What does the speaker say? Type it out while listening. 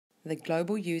The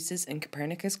global users in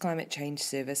Copernicus Climate Change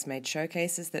Service made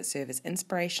showcases that serve as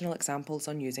inspirational examples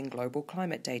on using global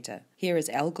climate data. Here is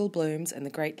algal blooms in the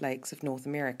Great Lakes of North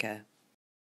America.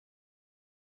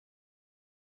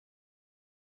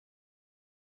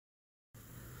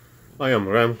 I am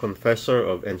Ram, Confessor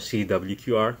of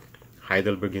NCWQR,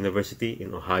 Heidelberg University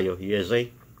in Ohio,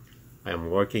 U.S.A. I am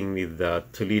working with the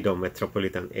Toledo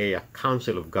Metropolitan Area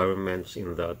Council of Governments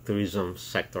in the tourism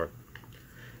sector.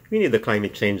 We need the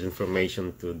climate change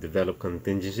information to develop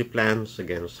contingency plans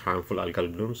against harmful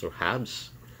algal blooms or HABs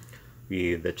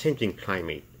with the changing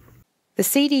climate. The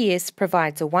CDS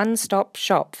provides a one-stop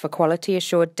shop for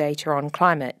quality-assured data on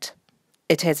climate.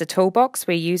 It has a toolbox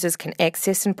where users can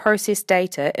access and process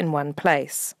data in one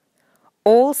place.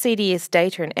 All CDS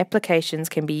data and applications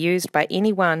can be used by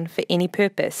anyone for any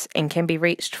purpose and can be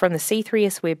reached from the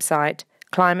C3S website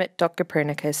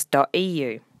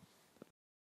climate.copernicus.eu.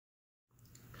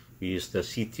 We use the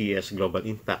C3S Global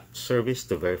Impact Service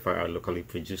to verify our locally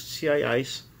produced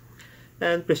CIIs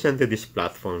and presented this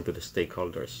platform to the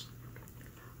stakeholders.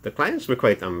 The clients were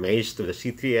quite amazed with the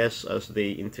C3S as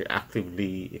they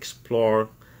interactively explore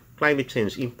climate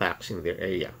change impacts in their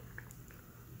area.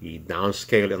 We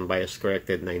downscaled and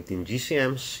bias-corrected 19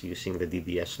 GCMs using the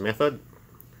DBS method.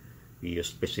 We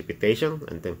used precipitation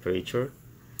and temperature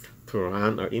to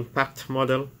run our impact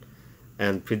model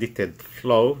and predicted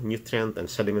flow, nutrient, and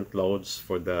sediment loads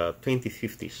for the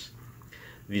 2050s.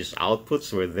 These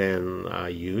outputs were then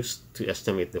used to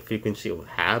estimate the frequency of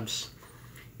HABs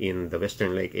in the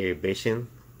Western Lake Erie Basin,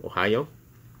 Ohio.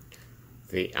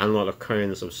 The annual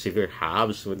occurrence of severe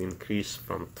HABs would increase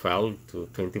from 12 to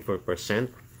 24%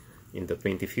 in the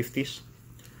 2050s.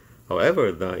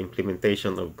 However, the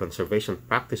implementation of conservation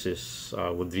practices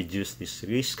would reduce this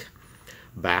risk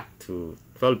back to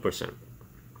 12%.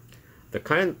 The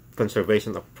current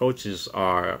conservation approaches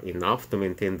are enough to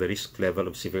maintain the risk level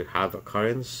of severe HAB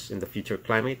occurrence in the future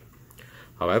climate.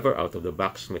 However,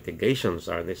 out-of-the-box mitigations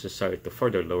are necessary to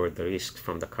further lower the risk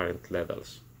from the current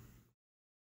levels.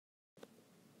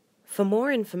 For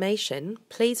more information,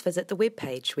 please visit the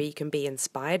webpage where you can be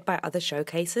inspired by other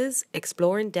showcases,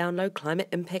 explore and download climate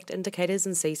impact indicators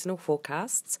and seasonal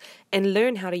forecasts, and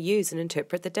learn how to use and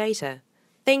interpret the data.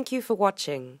 Thank you for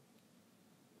watching.